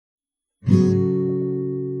The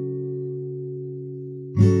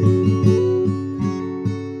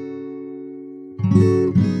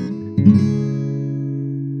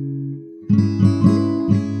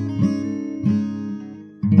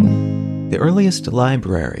earliest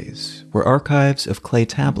libraries were archives of clay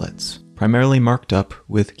tablets, primarily marked up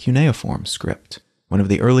with cuneiform script, one of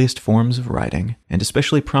the earliest forms of writing, and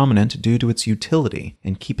especially prominent due to its utility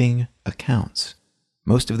in keeping accounts.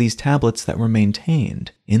 Most of these tablets that were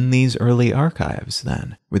maintained in these early archives,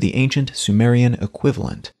 then, were the ancient Sumerian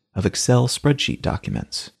equivalent of Excel spreadsheet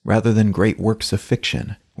documents, rather than great works of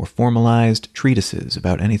fiction or formalized treatises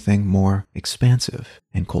about anything more expansive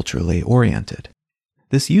and culturally oriented.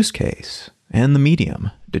 This use case and the medium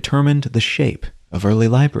determined the shape of early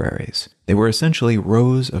libraries. They were essentially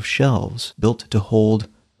rows of shelves built to hold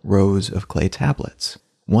rows of clay tablets,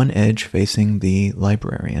 one edge facing the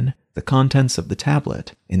librarian, the contents of the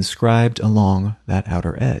tablet inscribed along that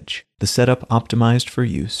outer edge, the setup optimized for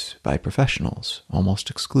use by professionals almost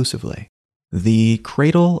exclusively. The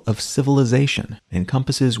cradle of civilization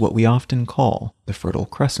encompasses what we often call the Fertile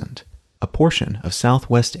Crescent, a portion of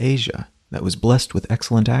Southwest Asia that was blessed with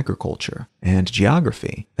excellent agriculture and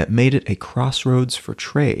geography that made it a crossroads for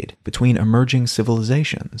trade between emerging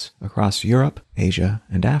civilizations across Europe, Asia,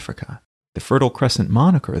 and Africa. The Fertile Crescent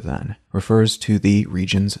moniker, then, refers to the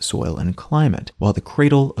region's soil and climate, while the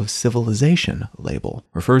Cradle of Civilization label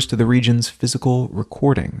refers to the region's physical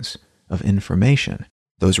recordings of information,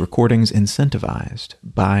 those recordings incentivized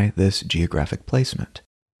by this geographic placement.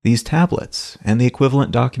 These tablets, and the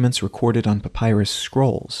equivalent documents recorded on papyrus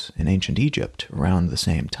scrolls in ancient Egypt around the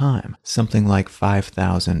same time, something like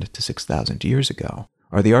 5,000 to 6,000 years ago,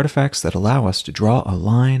 are the artifacts that allow us to draw a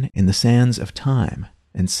line in the sands of time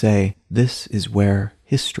and say, this is where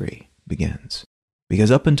history begins.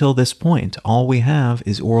 Because up until this point, all we have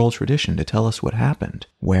is oral tradition to tell us what happened,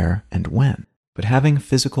 where, and when. But having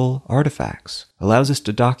physical artifacts allows us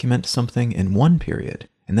to document something in one period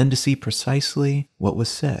and then to see precisely what was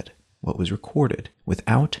said, what was recorded,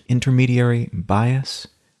 without intermediary bias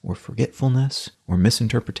or forgetfulness or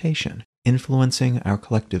misinterpretation influencing our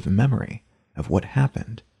collective memory of what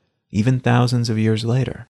happened, even thousands of years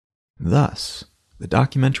later. Thus, the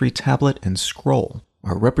documentary tablet and scroll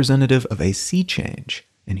are representative of a sea change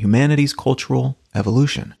in humanity's cultural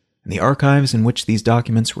evolution, and the archives in which these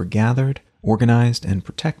documents were gathered, organized, and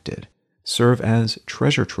protected serve as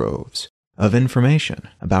treasure troves of information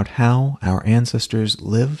about how our ancestors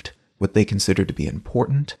lived, what they considered to be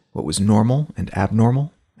important, what was normal and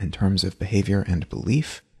abnormal in terms of behavior and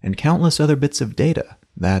belief, and countless other bits of data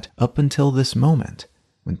that, up until this moment,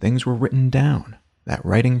 when things were written down, that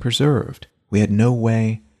writing preserved, we had no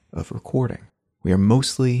way of recording. We are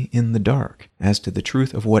mostly in the dark as to the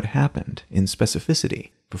truth of what happened in specificity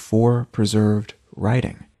before preserved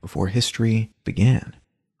writing, before history began.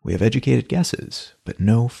 We have educated guesses, but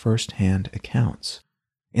no first-hand accounts.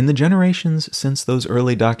 In the generations since those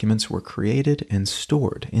early documents were created and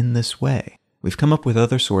stored in this way, we've come up with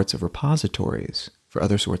other sorts of repositories for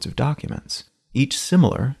other sorts of documents, each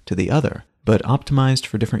similar to the other, but optimized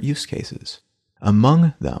for different use cases.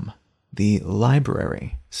 Among them, the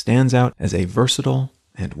library stands out as a versatile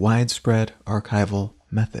and widespread archival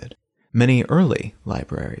method. Many early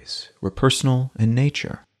libraries were personal in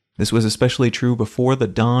nature. This was especially true before the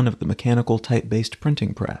dawn of the mechanical type-based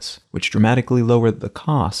printing press, which dramatically lowered the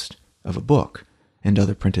cost of a book and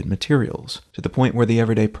other printed materials to the point where the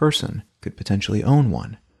everyday person could potentially own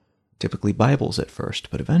one, typically Bibles at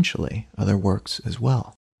first, but eventually other works as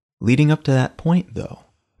well. Leading up to that point, though,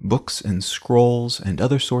 books and scrolls and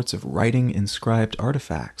other sorts of writing-inscribed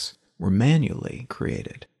artifacts were manually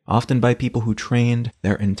created, often by people who trained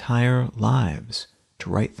their entire lives to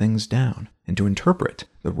write things down and to interpret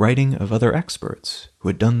the writing of other experts who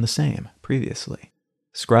had done the same previously.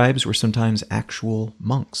 Scribes were sometimes actual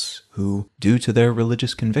monks who, due to their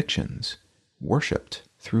religious convictions, worshipped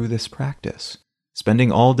through this practice,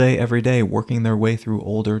 spending all day every day working their way through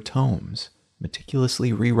older tomes,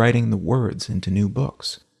 meticulously rewriting the words into new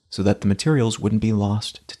books so that the materials wouldn't be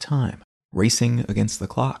lost to time, racing against the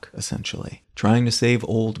clock, essentially, trying to save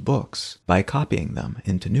old books by copying them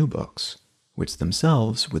into new books, which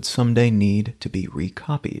themselves would someday need to be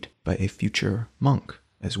recopied by a future monk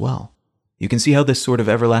as well. You can see how this sort of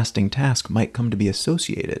everlasting task might come to be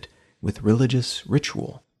associated with religious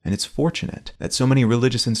ritual, and it's fortunate that so many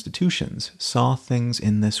religious institutions saw things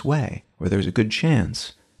in this way, where there's a good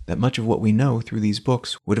chance that much of what we know through these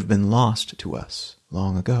books would have been lost to us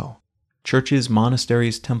long ago. Churches,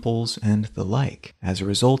 monasteries, temples, and the like, as a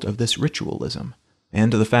result of this ritualism,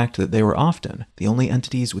 and the fact that they were often the only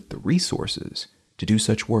entities with the resources to do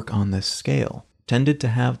such work on this scale, tended to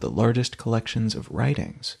have the largest collections of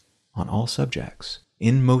writings on all subjects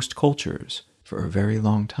in most cultures for a very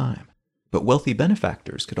long time. But wealthy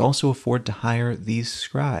benefactors could also afford to hire these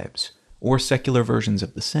scribes, or secular versions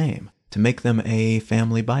of the same, to make them a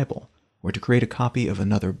family Bible, or to create a copy of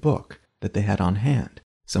another book that they had on hand,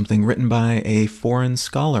 something written by a foreign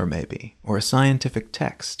scholar maybe, or a scientific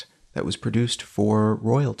text that was produced for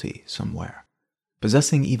royalty somewhere.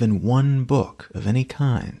 Possessing even one book of any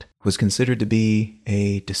kind was considered to be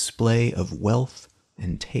a display of wealth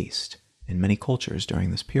and taste in many cultures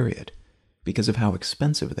during this period, because of how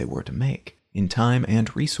expensive they were to make in time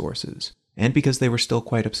and resources, and because they were still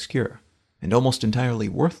quite obscure and almost entirely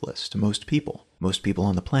worthless to most people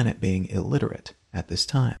on the planet being illiterate at this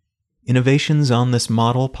time. Innovations on this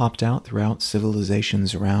model popped out throughout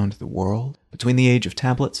civilizations around the world between the age of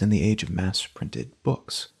tablets and the age of mass-printed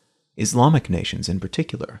books. Islamic nations in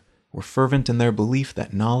particular were fervent in their belief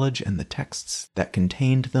that knowledge and the texts that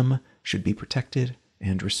contained them should be protected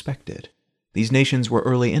and respected. These nations were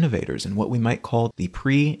early innovators in what we might call the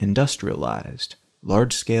pre-industrialized,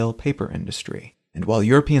 large-scale paper industry, and while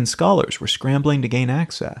European scholars were scrambling to gain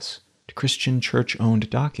access to Christian church-owned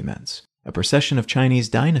documents, a procession of Chinese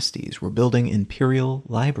dynasties were building imperial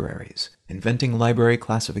libraries, inventing library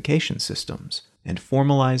classification systems, and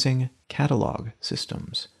formalizing catalog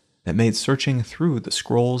systems that made searching through the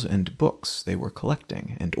scrolls and books they were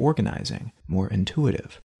collecting and organizing more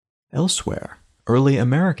intuitive. Elsewhere, early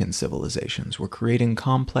American civilizations were creating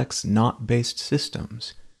complex knot-based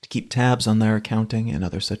systems to keep tabs on their accounting and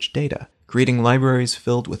other such data, creating libraries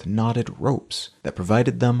filled with knotted ropes that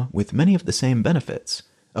provided them with many of the same benefits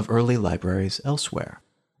of early libraries elsewhere.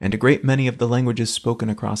 And a great many of the languages spoken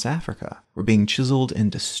across Africa were being chiseled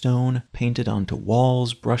into stone, painted onto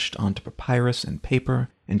walls, brushed onto papyrus and paper,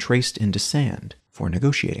 and traced into sand for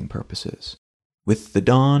negotiating purposes. With the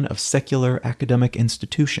dawn of secular academic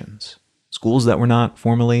institutions, schools that were not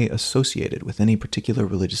formally associated with any particular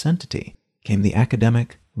religious entity, came the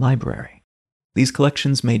academic library. These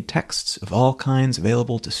collections made texts of all kinds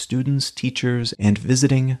available to students, teachers, and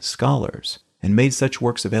visiting scholars, and made such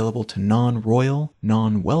works available to non-royal,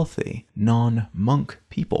 non-wealthy, non-monk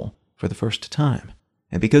people for the first time.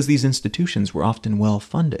 And because these institutions were often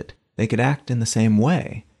well-funded, they could act in the same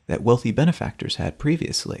way that wealthy benefactors had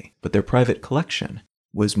previously, but their private collection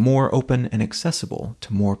was more open and accessible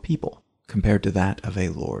to more people compared to that of a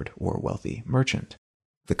lord or wealthy merchant.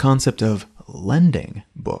 The concept of lending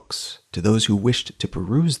books to those who wished to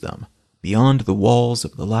peruse them beyond the walls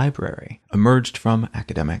of the library emerged from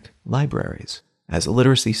academic libraries. As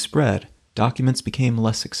illiteracy spread, documents became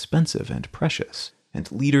less expensive and precious,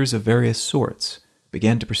 and leaders of various sorts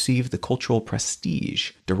began to perceive the cultural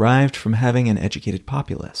prestige derived from having an educated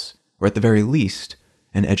populace, or at the very least,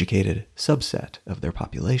 an educated subset of their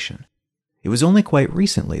population. It was only quite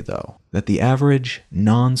recently, though, that the average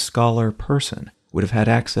non-scholar person would have had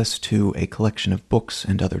access to a collection of books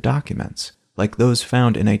and other documents, like those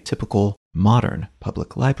found in a typical modern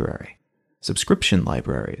public library. Subscription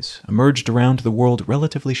libraries emerged around the world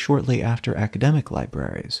relatively shortly after academic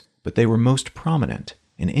libraries, but they were most prominent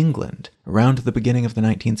in England around the beginning of the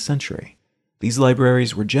 19th century. These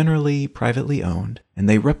libraries were generally privately owned, and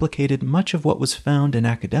they replicated much of what was found in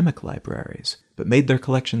academic libraries, but made their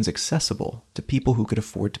collections accessible to people who could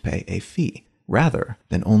afford to pay a fee, rather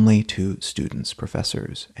than only to students,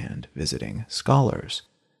 professors, and visiting scholars.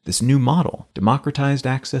 This new model democratized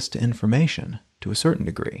access to information to a certain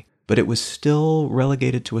degree, but it was still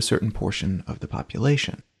relegated to a certain portion of the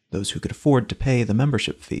population, those who could afford to pay the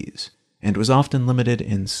membership fees, and was often limited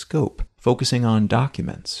in scope, focusing on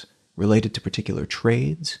documents related to particular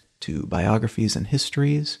trades, to biographies and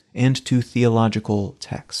histories, and to theological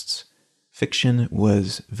texts. Fiction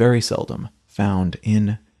was very seldom found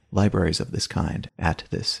in libraries of this kind at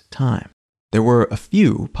this time. There were a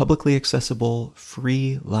few publicly accessible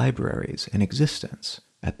free libraries in existence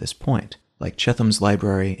at this point, like Chetham's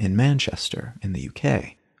Library in Manchester in the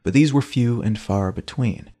UK, but these were few and far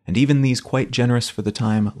between, and even these quite generous for the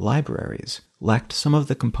time libraries lacked some of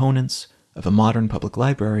the components of a modern public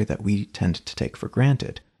library that we tend to take for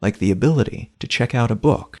granted, like the ability to check out a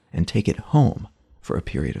book and take it home for a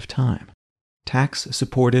period of time.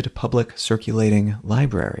 Tax-supported public circulating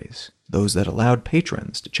libraries, those that allowed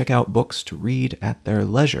patrons to check out books to read at their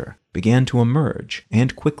leisure, began to emerge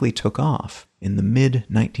and quickly took off in the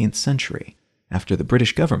mid-19th century after the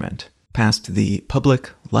British government passed the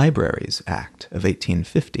Public Libraries Act of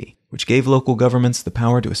 1850, which gave local governments the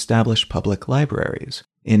power to establish public libraries,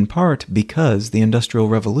 in part because the Industrial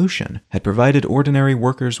Revolution had provided ordinary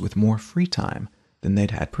workers with more free time than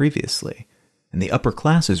they'd had previously. and the upper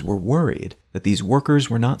classes were worried that these workers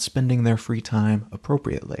were not spending their free time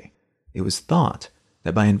appropriately. It was thought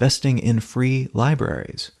that by investing in free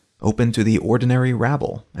libraries, open to the ordinary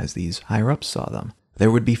rabble, as these higher-ups saw them,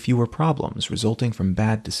 there would be fewer problems resulting from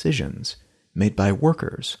bad decisions made by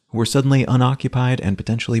workers who were suddenly unoccupied and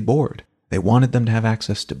potentially bored. They wanted them to have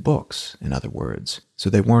access to books, in other words, so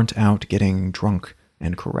they weren't out getting drunk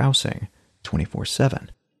and carousing 24/7.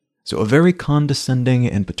 So a very condescending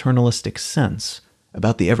and paternalistic sense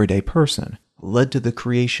about the everyday person led to the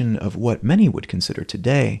creation of what many would consider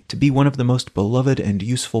today to be one of the most beloved and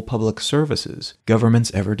useful public services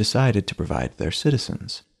governments ever decided to provide their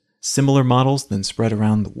citizens. Similar models then spread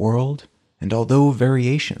around the world, and although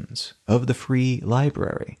variations of the free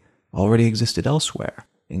library already existed elsewhere,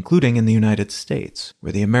 including in the United States,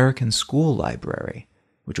 where the American School Library,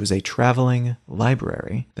 which was a traveling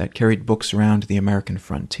library that carried books around the American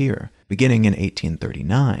frontier, beginning in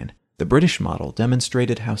 1839, the British model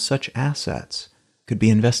demonstrated how such assets could be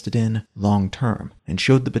invested in long-term and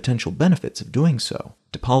showed the potential benefits of doing so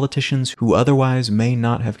to politicians who otherwise may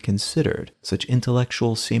not have considered such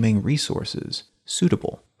intellectual-seeming resources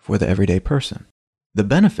suitable for the everyday person. The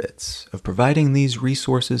benefits of providing these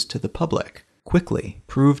resources to the public quickly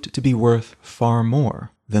proved to be worth far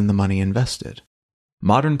more than the money invested.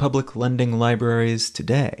 Modern public lending libraries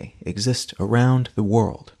today exist around the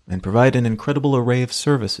world and provide an incredible array of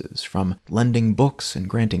services, from lending books and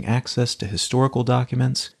granting access to historical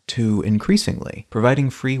documents to, increasingly, providing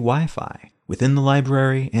free Wi-Fi within the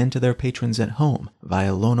library and to their patrons at home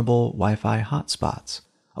via loanable Wi-Fi hotspots,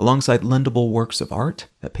 alongside lendable works of art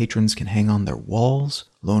that patrons can hang on their walls,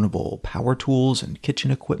 loanable power tools and kitchen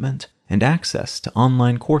equipment, and access to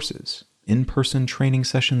online courses, in-person training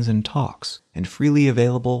sessions and talks, and freely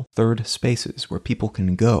available third spaces where people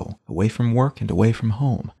can go away from work and away from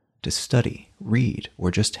home to study, read,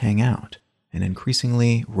 or just hang out, an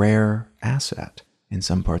increasingly rare asset in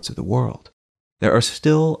some parts of the world. There are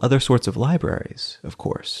still other sorts of libraries, of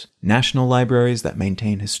course. National libraries that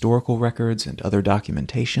maintain historical records and other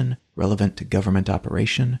documentation relevant to government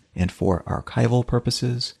operation and for archival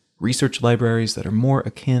purposes. Research libraries that are more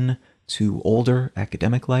akin to older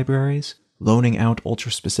academic libraries, loaning out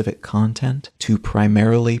ultra-specific content to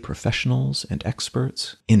primarily professionals and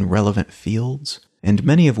experts in relevant fields, and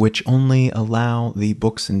many of which only allow the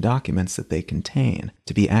books and documents that they contain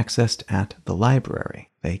to be accessed at the library.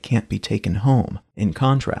 They can't be taken home, in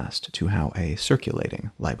contrast to how a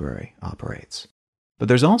circulating library operates. But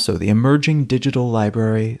there's also the emerging digital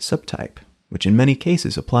library subtype, which in many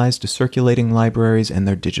cases applies to circulating libraries and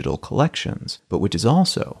their digital collections, but which is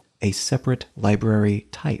also a separate library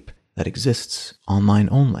type that exists online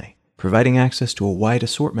only, providing access to a wide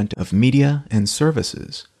assortment of media and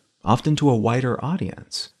services, often to a wider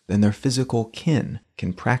audience than their physical kin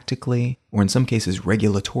can practically, or in some cases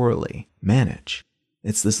regulatorily, manage.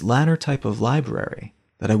 It's this latter type of library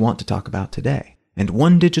that I want to talk about today, and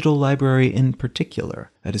one digital library in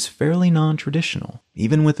particular that is fairly non-traditional,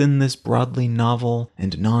 even within this broadly novel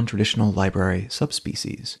and non-traditional library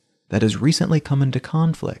subspecies, that has recently come into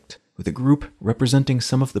conflict with a group representing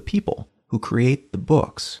some of the people who create the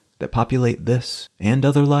books that populate this and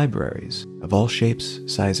other libraries of all shapes,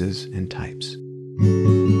 sizes, and types.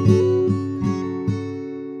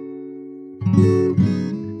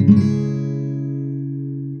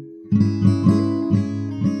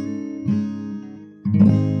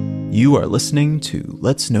 You are listening to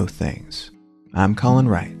Let's Know Things. I'm Colin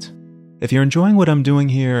Wright. If you're enjoying what I'm doing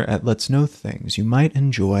here at Let's Know Things, you might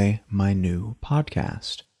enjoy my new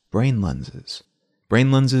podcast, Brain Lenses.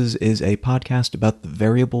 Brain Lenses is a podcast about the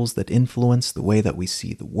variables that influence the way that we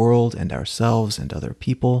see the world and ourselves and other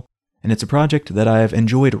people, and it's a project that I've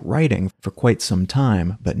enjoyed writing for quite some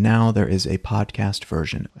time, but now there is a podcast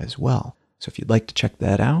version as well. So if you'd like to check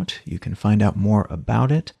that out, you can find out more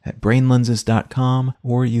about it at brainlenses.com,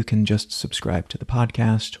 or you can just subscribe to the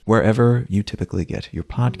podcast wherever you typically get your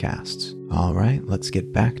podcasts. All right, let's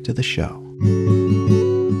get back to the show.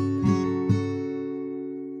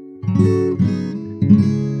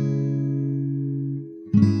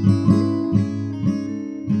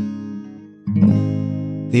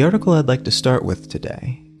 The article I'd like to start with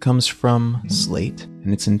today comes from Slate,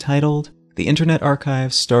 and it's entitled, "The Internet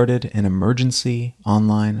Archive Started an Emergency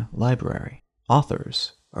Online Library.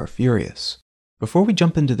 Authors are Furious." Before we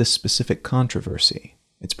jump into this specific controversy,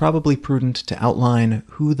 it's probably prudent to outline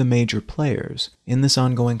who the major players in this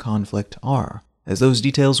ongoing conflict are, as those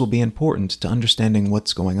details will be important to understanding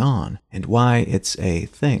what's going on and why it's a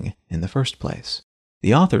thing in the first place.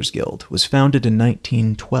 The Authors Guild was founded in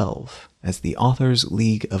 1912 as the Authors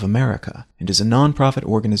League of America and is a nonprofit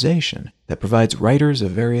organization that provides writers of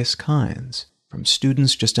various kinds from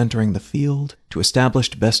students just entering the field to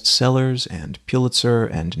established bestsellers and Pulitzer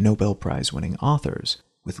and Nobel Prize-winning authors,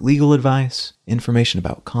 with legal advice, information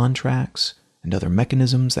about contracts, and other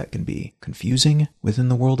mechanisms that can be confusing within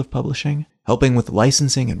the world of publishing, helping with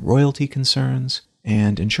licensing and royalty concerns,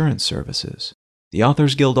 and insurance services. The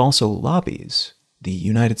Authors Guild also lobbies the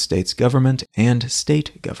United States government and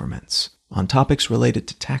state governments on topics related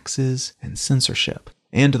to taxes and censorship,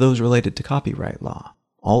 and those related to copyright law,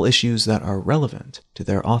 all issues that are relevant to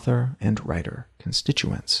their author and writer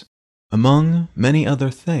constituents. Among many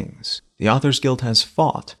other things, the Authors Guild has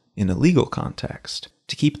fought, in a legal context,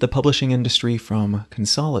 to keep the publishing industry from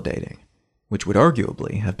consolidating, which would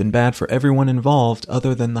arguably have been bad for everyone involved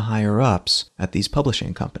other than the higher-ups at these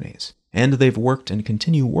publishing companies. And they've worked and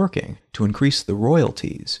continue working to increase the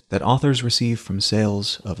royalties that authors receive from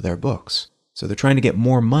sales of their books. So they're trying to get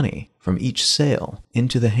more money from each sale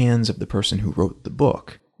into the hands of the person who wrote the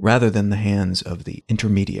book, rather than the hands of the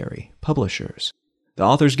intermediary publishers. The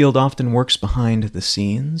Authors Guild often works behind the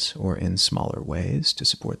scenes, or in smaller ways, to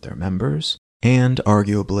support their members, and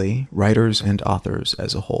arguably writers and authors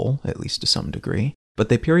as a whole, at least to some degree, but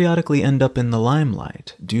they periodically end up in the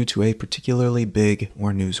limelight due to a particularly big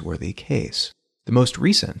or newsworthy case. The most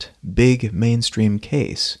recent, big mainstream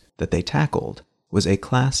case that they tackled was a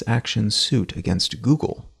class action suit against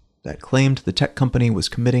Google that claimed the tech company was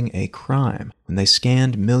committing a crime when they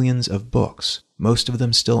scanned millions of books, most of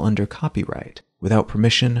them still under copyright, without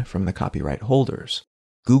permission from the copyright holders.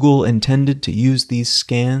 Google intended to use these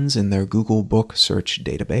scans in their Google Book Search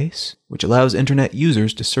database, which allows internet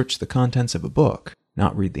users to search the contents of a book,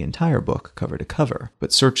 not read the entire book cover to cover,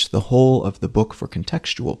 but search the whole of the book for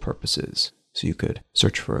contextual purposes. So you could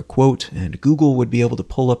search for a quote, and Google would be able to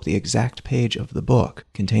pull up the exact page of the book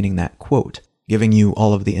containing that quote, giving you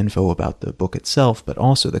all of the info about the book itself, but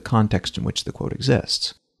also the context in which the quote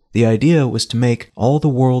exists. The idea was to make all the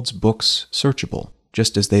world's books searchable,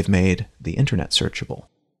 just as they've made the internet searchable,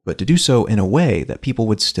 but to do so in a way that people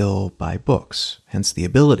would still buy books, hence the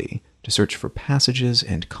ability to search for passages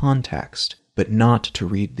and context, but not to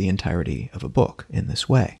read the entirety of a book in this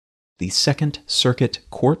way. The Second Circuit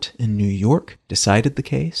Court in New York decided the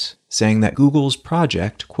case, saying that Google's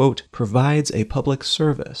project, quote, provides a public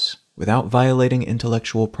service without violating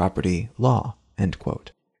intellectual property law, end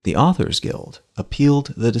quote. The Authors Guild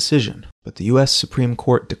appealed the decision, but the U.S. Supreme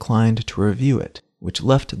Court declined to review it, which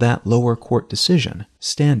left that lower court decision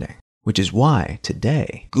standing, which is why,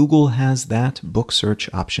 today, Google has that book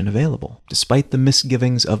search option available, despite the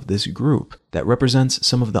misgivings of this group that represents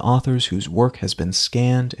some of the authors whose work has been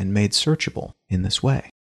scanned and made searchable in this way.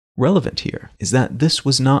 Relevant here is that this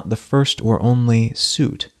was not the first or only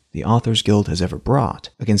suit the Authors Guild has ever brought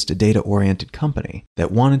against a data-oriented company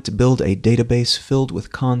that wanted to build a database filled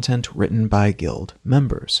with content written by Guild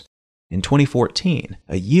members. In 2014,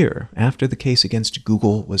 a year after the case against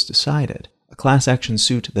Google was decided, a class action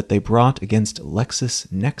suit that they brought against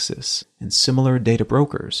LexisNexis and similar data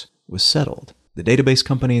brokers was settled. The database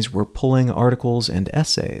companies were pulling articles and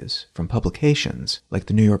essays from publications like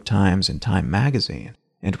the New York Times and Time magazine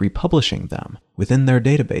and republishing them within their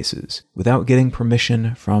databases without getting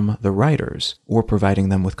permission from the writers or providing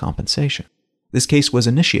them with compensation. This case was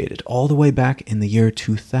initiated all the way back in the year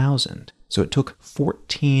 2000, so it took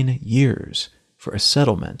 14 years for a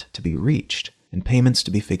settlement to be reached and payments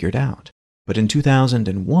to be figured out. But in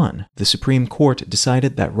 2001, the Supreme Court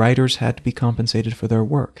decided that writers had to be compensated for their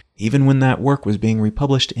work, even when that work was being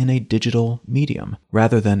republished in a digital medium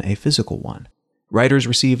rather than a physical one. Writers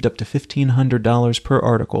received up to $1,500 per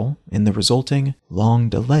article in the resulting,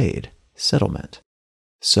 long-delayed settlement.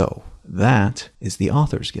 So, that is the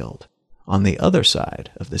Authors Guild. On the other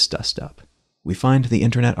side of this dust-up, we find the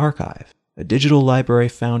Internet Archive, a digital library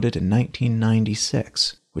founded in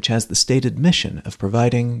 1996, which has the stated mission of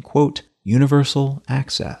providing, quote, universal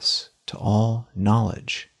access to all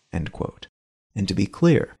knowledge, end quote. And to be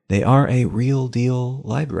clear, they are a real-deal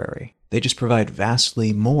library. They just provide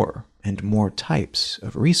vastly more and more types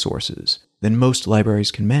of resources than most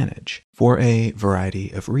libraries can manage, for a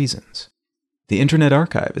variety of reasons. The Internet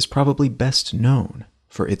Archive is probably best known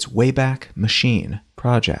for its Wayback Machine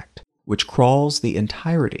project, which crawls the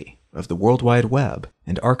entirety of the World Wide Web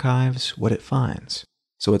and archives what it finds.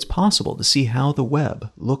 So it's possible to see how the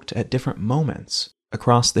web looked at different moments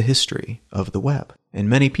across the history of the web. And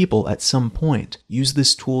many people at some point use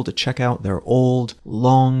this tool to check out their old,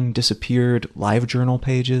 long-disappeared LiveJournal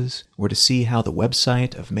pages, or to see how the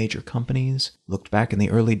website of major companies looked back in the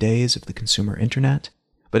early days of the consumer internet.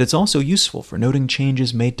 But it's also useful for noting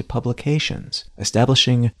changes made to publications,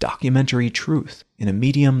 establishing documentary truth in a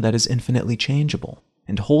medium that is infinitely changeable,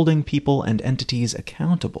 and holding people and entities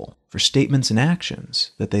accountable for statements and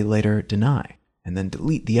actions that they later deny and then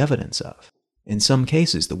delete the evidence of. In some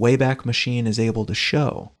cases, the Wayback Machine is able to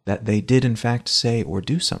show that they did in fact say or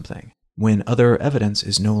do something when other evidence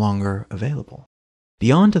is no longer available.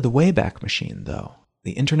 Beyond the Wayback Machine, though,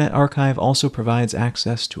 the Internet Archive also provides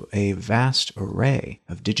access to a vast array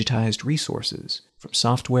of digitized resources, from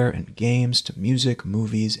software and games to music,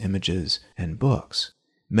 movies, images, and books.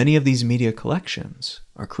 Many of these media collections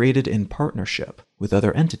are created in partnership with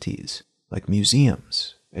other entities, like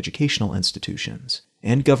museums, educational institutions,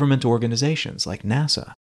 and government organizations like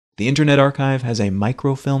NASA. The Internet Archive has a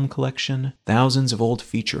microfilm collection, thousands of old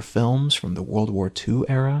feature films from the World War II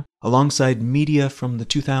era, alongside media from the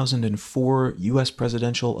 2004 U.S.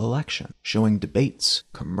 presidential election, showing debates,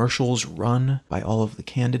 commercials run by all of the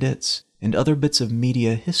candidates, and other bits of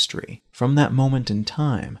media history from that moment in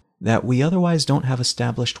time that we otherwise don't have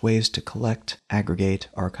established ways to collect, aggregate,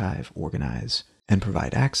 archive, organize, and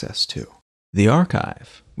provide access to. The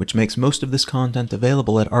Archive, which makes most of this content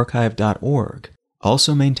available at archive.org,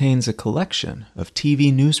 also maintains a collection of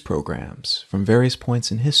TV news programs from various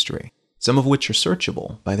points in history, some of which are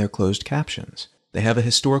searchable by their closed captions. They have a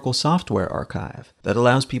historical software archive that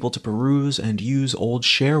allows people to peruse and use old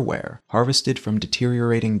shareware harvested from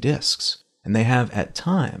deteriorating disks, and they have, at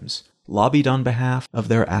times, lobbied on behalf of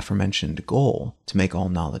their aforementioned goal to make all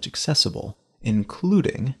knowledge accessible,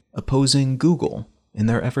 including opposing Google in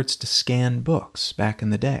their efforts to scan books back in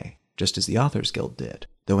the day, just as the Authors Guild did.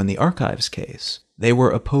 Though in the Archive's case, they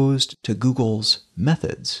were opposed to Google's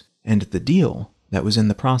methods and the deal that was in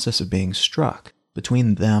the process of being struck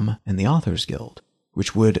between them and the Authors Guild,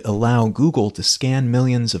 which would allow Google to scan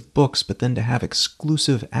millions of books but then to have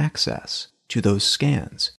exclusive access to those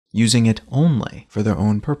scans, using it only for their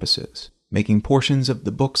own purposes, making portions of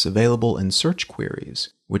the books available in search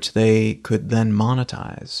queries, which they could then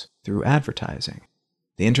monetize through advertising.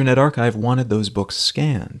 The Internet Archive wanted those books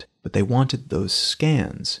scanned, but they wanted those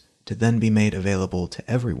scans to then be made available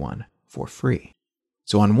to everyone for free.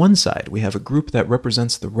 So on one side, we have a group that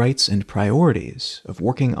represents the rights and priorities of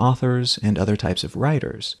working authors and other types of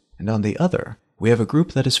writers, and on the other, we have a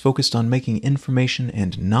group that is focused on making information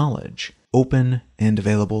and knowledge open and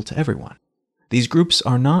available to everyone. These groups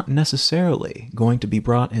are not necessarily going to be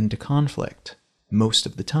brought into conflict most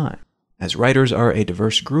of the time, as writers are a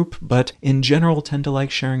diverse group, but in general tend to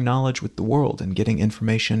like sharing knowledge with the world and getting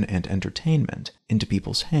information and entertainment into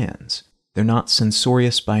people's hands. They're not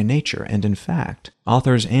censorious by nature, and in fact,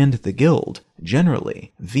 authors and the Guild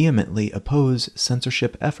generally vehemently oppose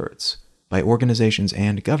censorship efforts by organizations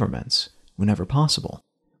and governments whenever possible.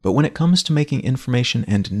 But when it comes to making information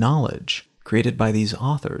and knowledge created by these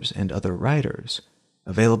authors and other writers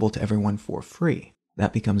available to everyone for free,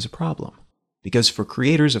 that becomes a problem. Because for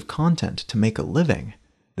creators of content to make a living,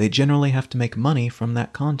 they generally have to make money from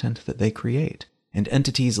that content that they create. And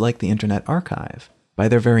entities like the Internet Archive, by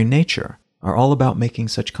their very nature, are all about making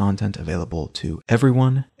such content available to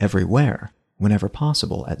everyone, everywhere, whenever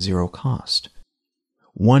possible at zero cost.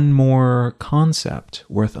 One more concept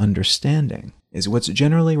worth understanding is what's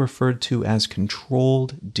generally referred to as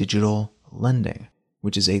controlled digital lending,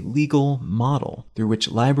 which is a legal model through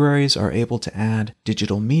which libraries are able to add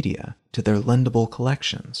digital media to their lendable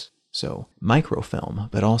collections. So microfilm,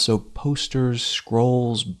 but also posters,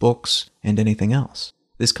 scrolls, books, and anything else.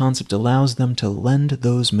 This concept allows them to lend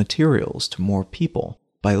those materials to more people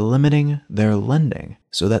by limiting their lending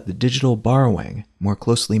so that the digital borrowing more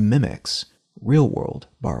closely mimics real-world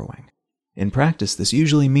borrowing. In practice, this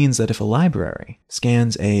usually means that if a library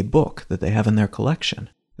scans a book that they have in their collection,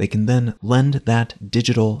 they can then lend that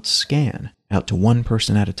digital scan out to one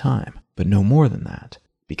person at a time, but no more than that.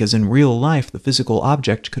 Because in real life, the physical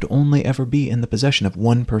object could only ever be in the possession of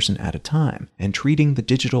one person at a time, and treating the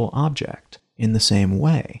digital object in the same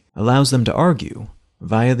way allows them to argue,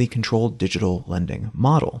 via the controlled digital lending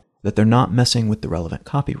model, that they're not messing with the relevant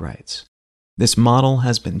copyrights. This model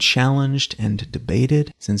has been challenged and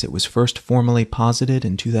debated since it was first formally posited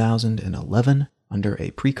in 2011 under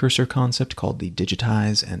a precursor concept called the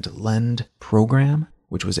Digitize and Lend program,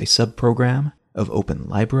 which was a subprogram of Open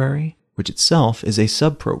Library, which itself is a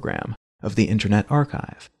subprogram of the Internet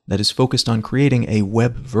Archive that is focused on creating a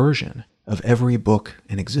web version of every book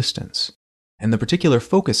in existence. And the particular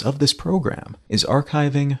focus of this program is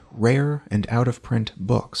archiving rare and out-of-print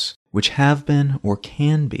books, which have been or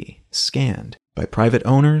can be scanned by private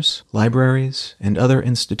owners, libraries, and other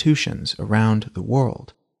institutions around the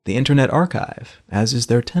world. The Internet Archive, as is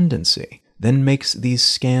their tendency, then makes these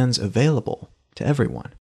scans available to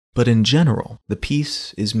everyone. But in general, the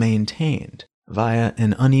peace is maintained via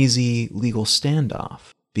an uneasy legal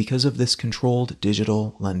standoff because of this controlled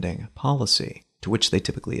digital lending policy, to which they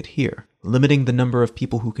typically adhere, limiting the number of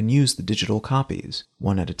people who can use the digital copies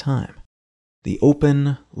one at a time. The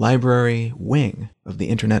open library wing of the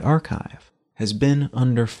Internet Archive has been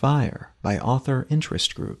under fire by author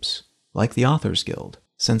interest groups, like the Authors Guild,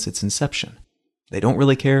 since its inception. They don't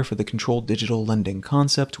really care for the controlled digital lending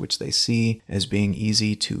concept, which they see as being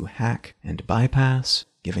easy to hack and bypass,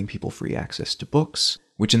 giving people free access to books,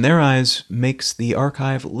 which in their eyes makes the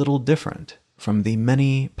archive little different from the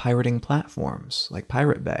many pirating platforms like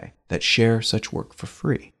Pirate Bay that share such work for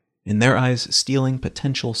free. In their eyes, stealing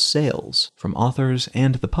potential sales from authors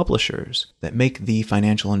and the publishers that make the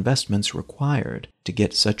financial investments required to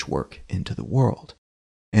get such work into the world.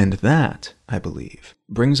 And that, I believe,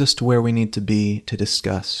 brings us to where we need to be to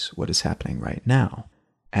discuss what is happening right now,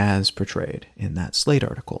 as portrayed in that Slate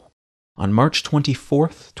article. On March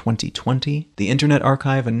 24th, 2020, the Internet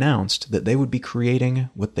Archive announced that they would be creating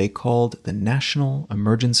what they called the National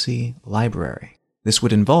Emergency Library. This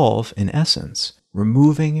would involve, in essence,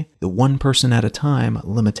 removing the one person at a time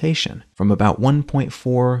limitation from about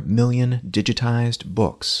 1.4 million digitized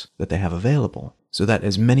books that they have available, so that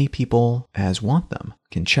as many people as want them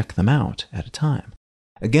can check them out at a time.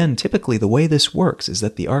 Again, typically the way this works is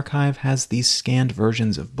that the archive has these scanned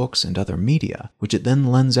versions of books and other media, which it then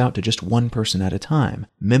lends out to just one person at a time,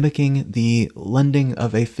 mimicking the lending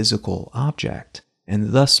of a physical object,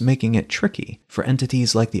 and thus making it tricky for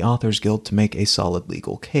entities like the Authors Guild to make a solid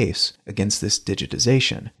legal case against this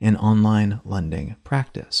digitization and online lending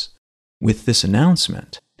practice. With this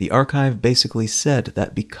announcement, the archive basically said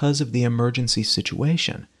that because of the emergency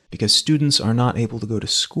situation, because students are not able to go to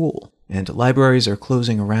school, and libraries are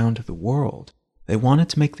closing around the world, they wanted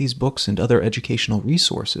to make these books and other educational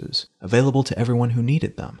resources available to everyone who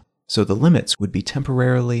needed them, so the limits would be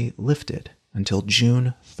temporarily lifted until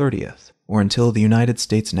June 30th, or until the United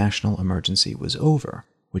States national emergency was over,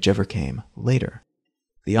 whichever came later.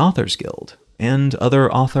 The Authors Guild, and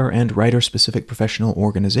other author and writer-specific professional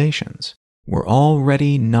organizations, were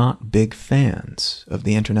already not big fans of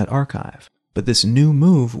the Internet Archive, but this new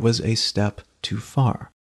move was a step too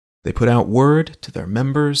far. They put out word to their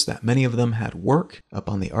members that many of them had work up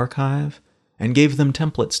on the archive, and gave them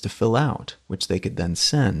templates to fill out, which they could then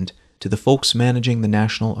send to the folks managing the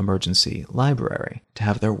National Emergency Library to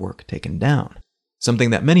have their work taken down. Something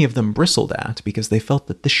that many of them bristled at because they felt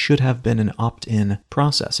that this should have been an opt-in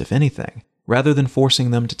process, if anything, rather than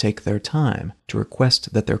forcing them to take their time to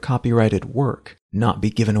request that their copyrighted work not be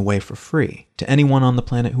given away for free to anyone on the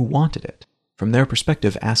planet who wanted it. From their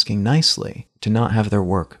perspective, asking nicely to not have their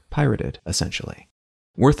work pirated, essentially.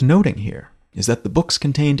 Worth noting here is that the books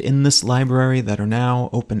contained in this library that are now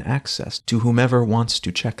open access to whomever wants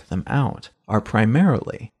to check them out are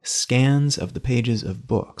primarily scans of the pages of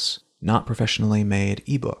books, not professionally made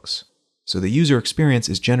ebooks. So the user experience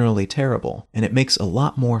is generally terrible, and it makes a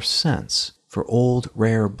lot more sense for old,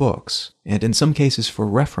 rare books, and in some cases for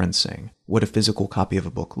referencing what a physical copy of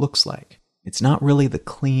a book looks like. It's not really the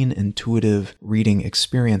clean, intuitive reading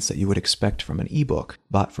experience that you would expect from an ebook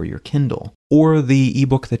bought for your Kindle, or the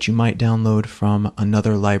ebook that you might download from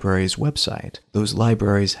another library's website, those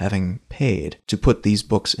libraries having paid to put these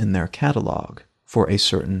books in their catalog for a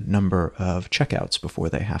certain number of checkouts before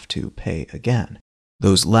they have to pay again.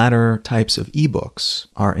 Those latter types of ebooks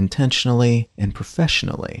are intentionally and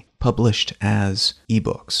professionally published as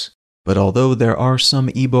ebooks. But although there are some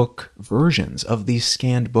ebook versions of these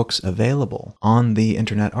scanned books available on the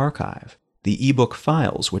Internet Archive, the ebook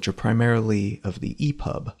files, which are primarily of the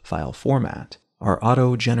EPUB file format, are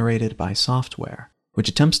auto-generated by software, which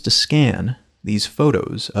attempts to scan these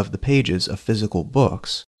photos of the pages of physical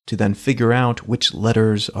books to then figure out which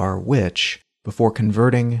letters are which before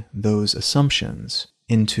converting those assumptions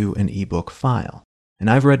into an ebook file. And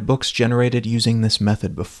I've read books generated using this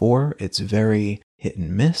method before. It's very hit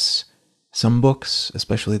and miss. Some books,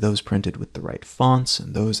 especially those printed with the right fonts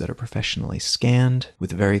and those that are professionally scanned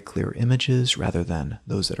with very clear images rather than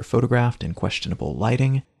those that are photographed in questionable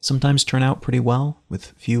lighting, sometimes turn out pretty well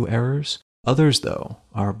with few errors. Others, though,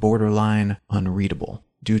 are borderline unreadable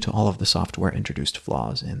due to all of the software-introduced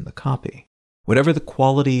flaws in the copy. Whatever the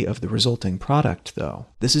quality of the resulting product, though,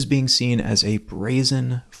 this is being seen as a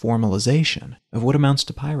brazen formalization of what amounts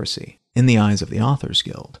to piracy in the eyes of the Authors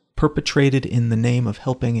Guild, perpetrated in the name of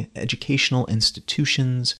helping educational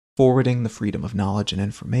institutions, forwarding the freedom of knowledge and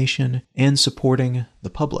information, and supporting the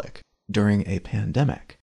public during a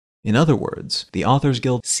pandemic. In other words, the Authors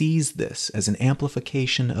Guild sees this as an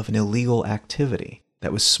amplification of an illegal activity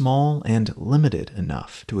that was small and limited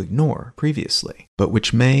enough to ignore previously, but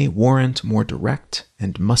which may warrant more direct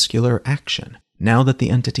and muscular action now that the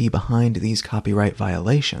entity behind these copyright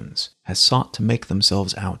violations has sought to make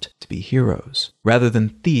themselves out to be heroes, rather than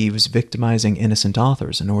thieves victimizing innocent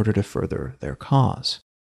authors in order to further their cause.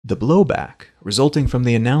 The blowback resulting from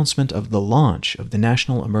the announcement of the launch of the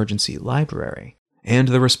National Emergency Library, and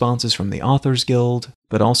the responses from the Authors Guild,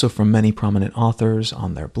 but also from many prominent authors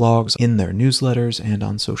on their blogs, in their newsletters, and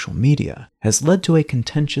on social media, has led to a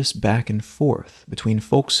contentious back and forth between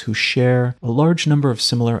folks who share a large number of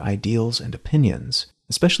similar ideals and opinions,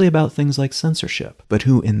 especially about things like censorship, but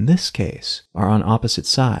who in this case are on opposite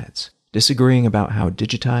sides, disagreeing about how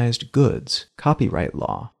digitized goods, copyright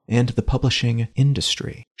law, and the publishing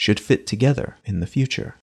industry should fit together in the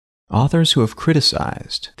future. Authors who have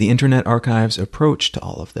criticized the Internet Archive's approach to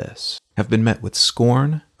all of this have been met with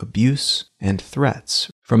scorn, abuse, and threats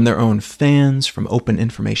from their own fans, from open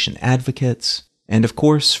information advocates, and of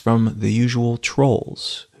course from the usual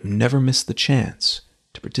trolls who never miss the chance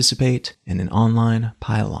to participate in an online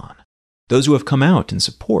pile-on. Those who have come out in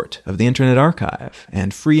support of the Internet Archive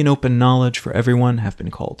and free and open knowledge for everyone have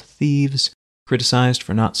been called thieves, criticized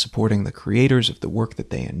for not supporting the creators of the work that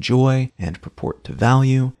they enjoy and purport to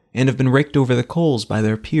value, and have been raked over the coals by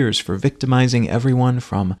their peers for victimizing everyone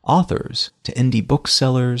from authors to indie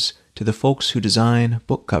booksellers to the folks who design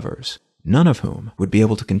book covers, none of whom would be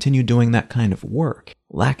able to continue doing that kind of work,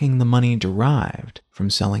 lacking the money derived from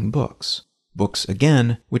selling books. Books,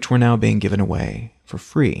 again, which were now being given away for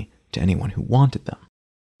free to anyone who wanted them.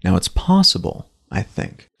 Now, it's possible, I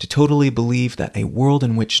think, to totally believe that a world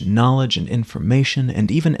in which knowledge and information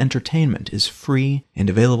and even entertainment is free and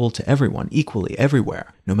available to everyone equally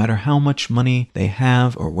everywhere, no matter how much money they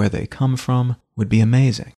have or where they come from, would be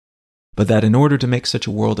amazing. But that in order to make such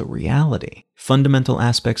a world a reality, fundamental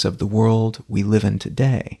aspects of the world we live in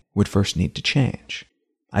today would first need to change.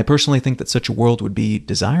 I personally think that such a world would be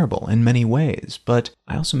desirable in many ways, but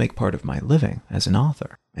I also make part of my living as an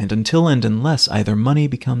author. And until and unless either money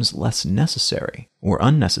becomes less necessary or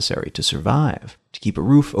unnecessary to survive, to keep a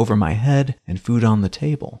roof over my head and food on the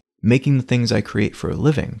table, making the things I create for a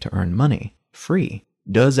living to earn money free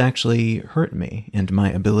does actually hurt me and my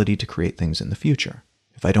ability to create things in the future.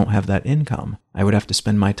 If I don't have that income, I would have to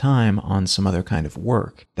spend my time on some other kind of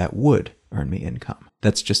work that would earn me income.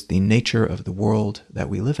 That's just the nature of the world that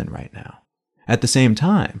we live in right now. At the same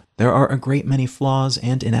time, there are a great many flaws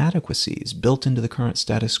and inadequacies built into the current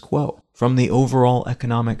status quo, from the overall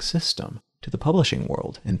economic system to the publishing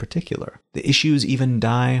world in particular. The issues even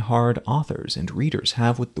die-hard authors and readers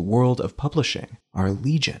have with the world of publishing are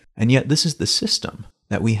legion, and yet this is the system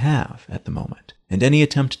that we have at the moment. And any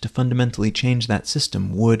attempt to fundamentally change that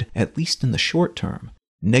system would, at least in the short term,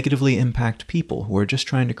 negatively impact people who are just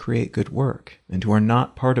trying to create good work and who are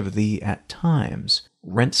not part of the, at times,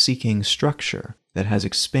 rent-seeking structure that has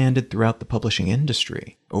expanded throughout the publishing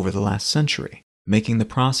industry over the last century, making the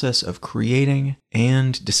process of creating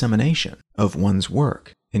and dissemination of one's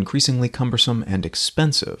work increasingly cumbersome and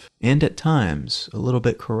expensive, and at times a little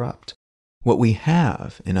bit corrupt. What we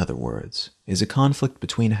have, in other words, is a conflict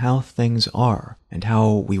between how things are and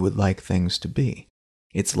how we would like things to be.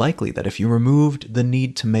 It's likely that if you removed the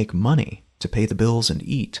need to make money, to pay the bills and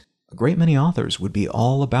eat, a great many authors would be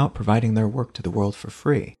all about providing their work to the world for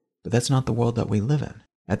free. But that's not the world that we live in.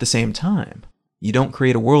 At the same time, you don't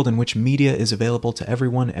create a world in which media is available to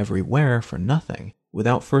everyone everywhere for nothing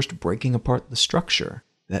without first breaking apart the structure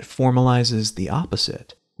that formalizes the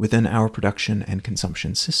opposite within our production and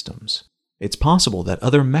consumption systems. It's possible that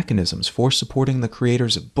other mechanisms for supporting the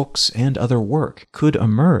creators of books and other work could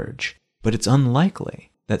emerge, but it's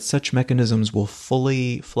unlikely that such mechanisms will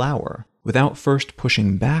fully flower without first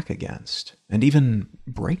pushing back against, and even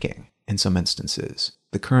breaking, in some instances,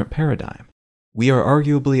 the current paradigm. We are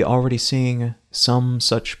arguably already seeing some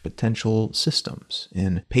such potential systems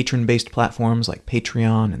in patron-based platforms like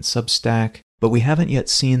Patreon and Substack, but we haven't yet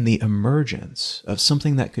seen the emergence of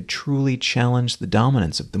something that could truly challenge the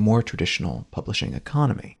dominance of the more traditional publishing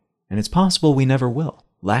economy. And it's possible we never will,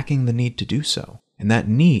 lacking the need to do so. And that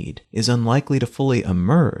need is unlikely to fully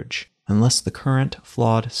emerge unless the current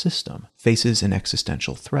flawed system faces an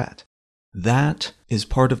existential threat. That is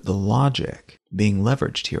part of the logic being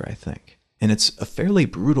leveraged here, I think. And it's a fairly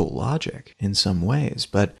brutal logic in some ways,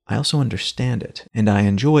 but I also understand it, and I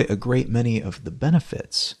enjoy a great many of the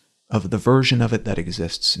benefits of the version of it that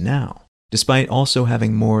exists now, despite also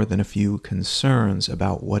having more than a few concerns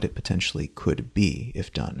about what it potentially could be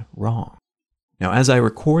if done wrong. Now, as I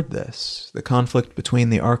record this, the conflict between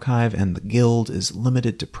the archive and the Guild is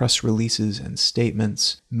limited to press releases and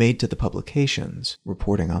statements made to the publications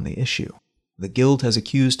reporting on the issue. the Guild has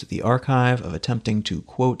accused the archive of attempting to,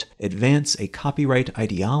 quote, advance a copyright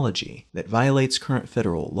ideology that violates current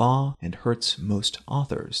federal law and hurts most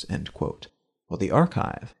authors, end quote. While the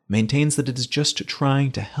archive maintains that it is just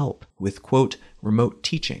trying to help with, quote, remote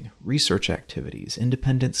teaching, research activities,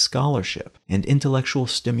 independent scholarship, and intellectual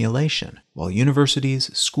stimulation, while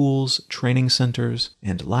universities, schools, training centers,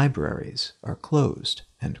 and libraries are closed,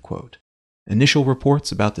 end quote. Initial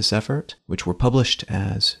reports about this effort, which were published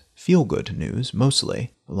as feel-good news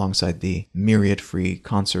mostly, alongside the myriad free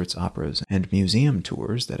concerts, operas, and museum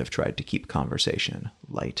tours that have tried to keep conversation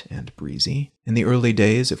light and breezy in the early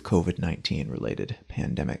days of COVID-19 related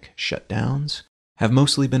pandemic shutdowns, have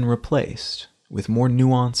mostly been replaced with more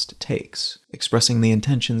nuanced takes expressing the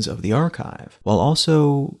intentions of the archive while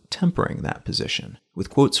also tempering that position with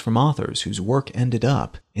quotes from authors whose work ended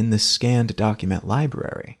up in this scanned document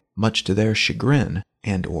library, much to their chagrin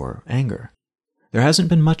and or anger. There hasn't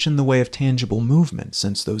been much in the way of tangible movement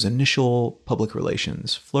since those initial public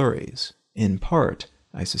relations flurries, in part,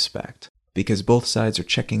 I suspect, because both sides are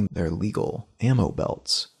checking their legal ammo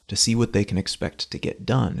belts to see what they can expect to get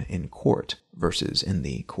done in court versus in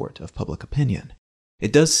the court of public opinion.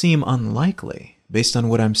 It does seem unlikely, based on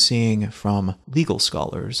what I'm seeing from legal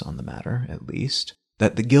scholars on the matter at least,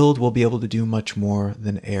 that the Guild will be able to do much more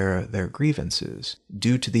than air their grievances,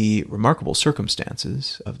 due to the remarkable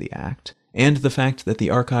circumstances of the act, and the fact that the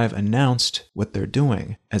archive announced what they're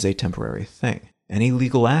doing as a temporary thing. Any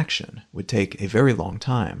legal action would take a very long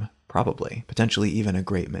time, probably, potentially even a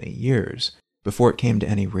great many years, before it came to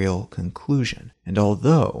any real conclusion. And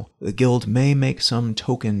although the Guild may make some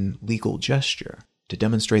token legal gesture to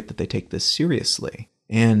demonstrate that they take this seriously,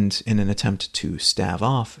 and in an attempt to stave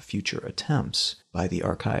off future attempts by the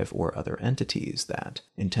archive or other entities that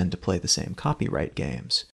intend to play the same copyright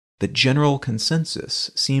games, the general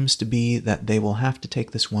consensus seems to be that they will have to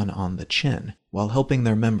take this one on the chin, while helping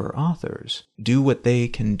their member authors do what they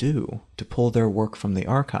can do to pull their work from the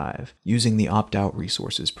archive using the opt-out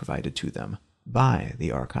resources provided to them by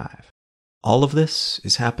the archive. All of this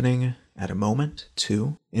is happening at a moment,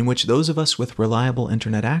 too, in which those of us with reliable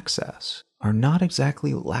internet access are not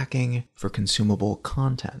exactly lacking for consumable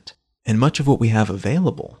content, and much of what we have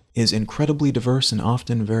available is incredibly diverse and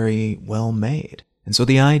often very well made. And so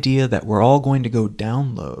the idea that we're all going to go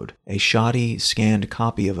download a shoddy, scanned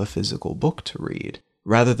copy of a physical book to read,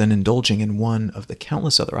 rather than indulging in one of the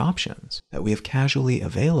countless other options that we have casually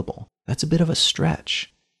available, that's a bit of a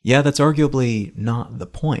stretch. Yeah, that's arguably not the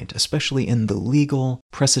point, especially in the legal,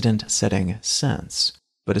 precedent-setting sense,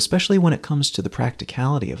 but especially when it comes to the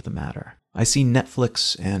practicality of the matter. I see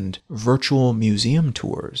Netflix and virtual museum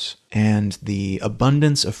tours and the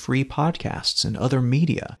abundance of free podcasts and other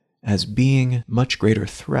media as being much greater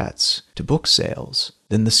threats to book sales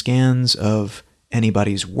than the scans of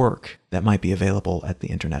anybody's work that might be available at the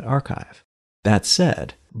Internet Archive. That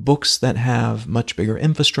said, books that have much bigger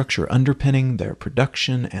infrastructure underpinning their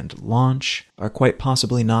production and launch are quite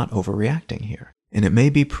possibly not overreacting here, and it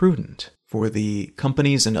may be prudent for the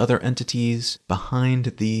companies and other entities behind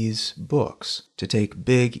these books to take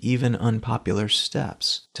big, even unpopular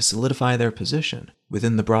steps to solidify their position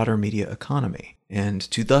within the broader media economy, and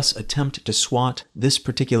to thus attempt to swat this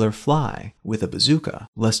particular fly with a bazooka,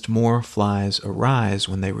 lest more flies arise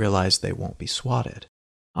when they realize they won't be swatted.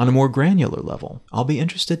 On a more granular level, I'll be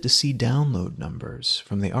interested to see download numbers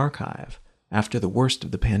from the archive after the worst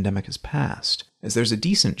of the pandemic has passed, as there's a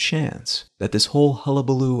decent chance that this whole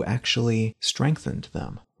hullabaloo actually strengthened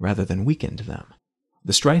them rather than weakened them.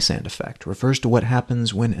 The Streisand effect refers to what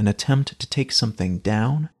happens when an attempt to take something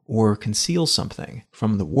down or conceal something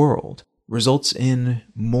from the world results in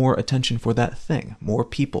more attention for that thing, more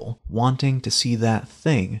people wanting to see that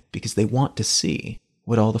thing because they want to see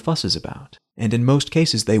what all the fuss is about. And in most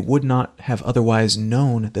cases, they would not have otherwise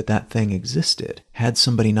known that that thing existed had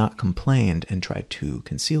somebody not complained and tried to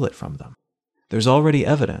conceal it from them. There's already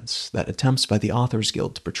evidence that attempts by the Authors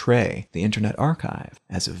Guild to portray the Internet Archive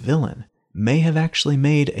as a villain may have actually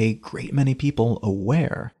made a great many people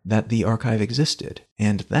aware that the archive existed,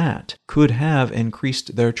 and that could have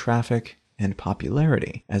increased their traffic and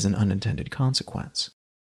popularity as an unintended consequence.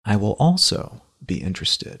 I will also be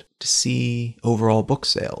interested to see overall book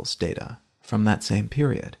sales data from that same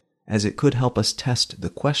period, as it could help us test the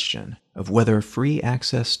question of whether free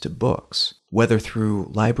access to books, whether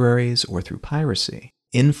through libraries or through piracy,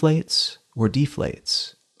 inflates or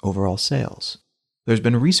deflates overall sales. There's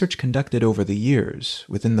been research conducted over the years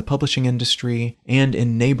within the publishing industry and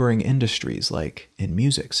in neighboring industries like in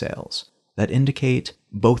music sales that indicate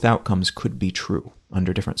both outcomes could be true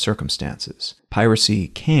under different circumstances. Piracy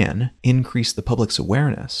can increase the public's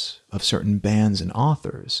awareness of certain bands and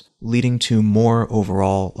authors, leading to more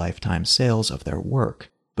overall lifetime sales of their work.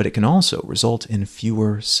 But it can also result in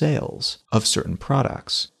fewer sales of certain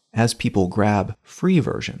products, as people grab free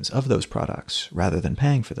versions of those products rather than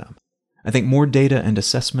paying for them. I think more data and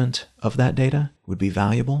assessment of that data would be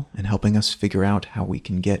valuable in helping us figure out how we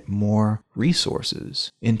can get more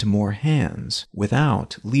resources into more hands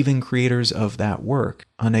without leaving creators of that work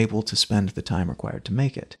unable to spend the time required to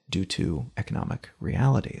make it due to economic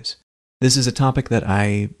realities. This is a topic that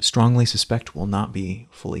I strongly suspect will not be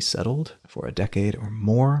fully settled for a decade or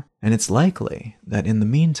more, and it's likely that in the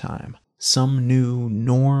meantime, some new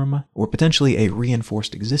norm, or potentially a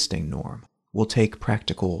reinforced existing norm, will take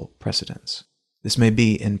practical precedence. This may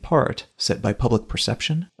be in part set by public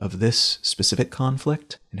perception of this specific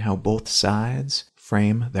conflict and how both sides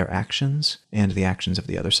frame their actions and the actions of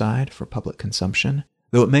the other side for public consumption,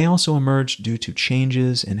 though it may also emerge due to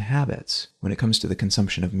changes in habits when it comes to the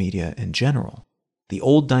consumption of media in general. The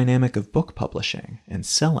old dynamic of book publishing and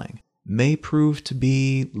selling may prove to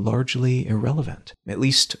be largely irrelevant, at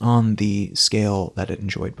least on the scale that it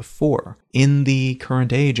enjoyed before. In the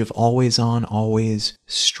current age of always on, always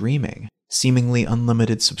streaming, seemingly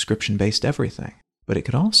unlimited subscription-based everything. But it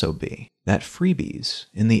could also be that freebies,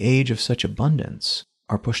 in the age of such abundance,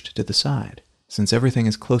 are pushed to the side, since everything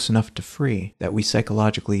is close enough to free that we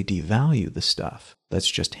psychologically devalue the stuff that's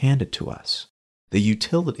just handed to us. The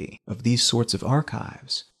utility of these sorts of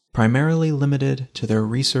archives primarily limited to their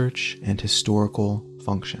research and historical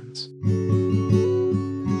functions.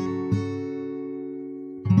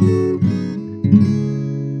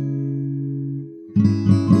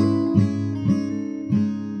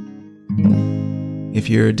 If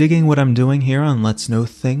you're digging what I'm doing here on Let's Know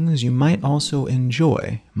Things, you might also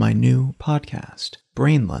enjoy my new podcast,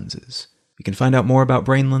 Brain Lenses. You can find out more about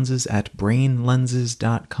Brain Lenses at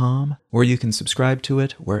brainlenses.com, or you can subscribe to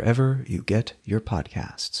it wherever you get your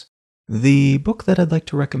podcasts. The book that I'd like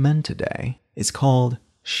to recommend today is called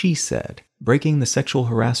She Said, Breaking the Sexual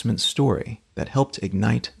Harassment Story That Helped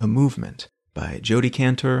Ignite a Movement by Jodi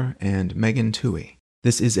Kantor and Megan Twohey.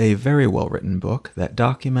 This is a very well-written book that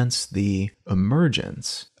documents the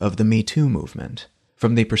emergence of the Me Too movement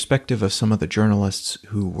from the perspective of some of the journalists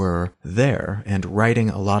who were there and writing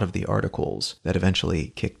a lot of the articles that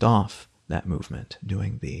eventually kicked off that movement,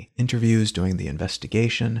 doing the interviews, doing the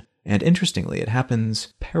investigation. And interestingly, it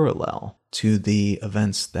happens parallel to the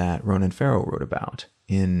events that Ronan Farrow wrote about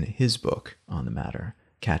in his book on the matter,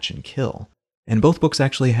 Catch and Kill. And both books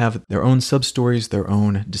actually have their own sub-stories, their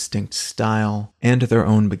own distinct style, and their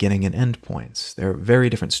own beginning and end points. They're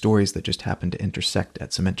very different stories that just happen to intersect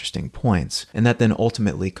at some interesting points, and that then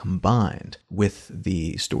ultimately combined with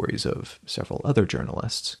the stories of several other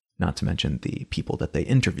journalists, not to mention the people that they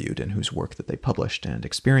interviewed and whose work that they published and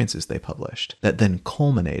experiences they published, that then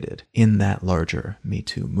culminated in that larger Me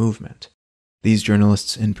Too movement. These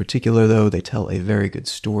journalists in particular, though, they tell a very good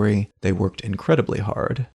story. They worked incredibly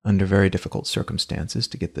hard under very difficult circumstances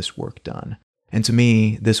to get this work done. And to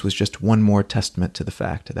me, this was just one more testament to the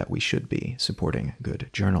fact that we should be supporting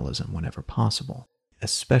good journalism whenever possible,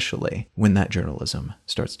 especially when that journalism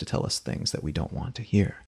starts to tell us things that we don't want to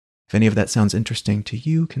hear. If any of that sounds interesting to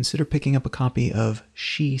you, consider picking up a copy of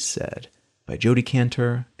She Said by Jodi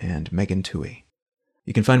Kantor and Megan Twohey.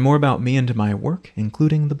 You can find more about me and my work,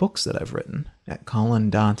 including the books that I've written, at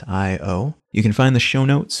Colin.io. You can find the show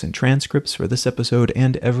notes and transcripts for this episode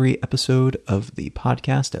and every episode of the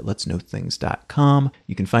podcast at letsknowthings.com.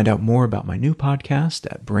 You can find out more about my new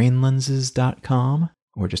podcast at brainlenses.com,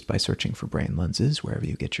 or just by searching for Brain Lenses wherever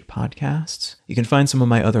you get your podcasts. You can find some of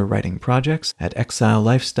my other writing projects at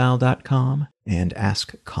exilelifestyle.com and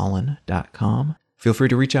askcolin.com. Feel free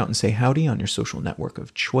to reach out and say howdy on your social network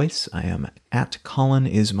of choice. I am at Colin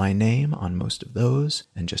is my name on most of those,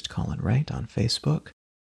 and just Colin Wright on Facebook.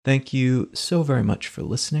 Thank you so very much for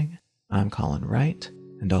listening. I'm Colin Wright,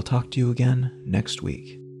 and I'll talk to you again next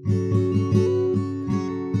week.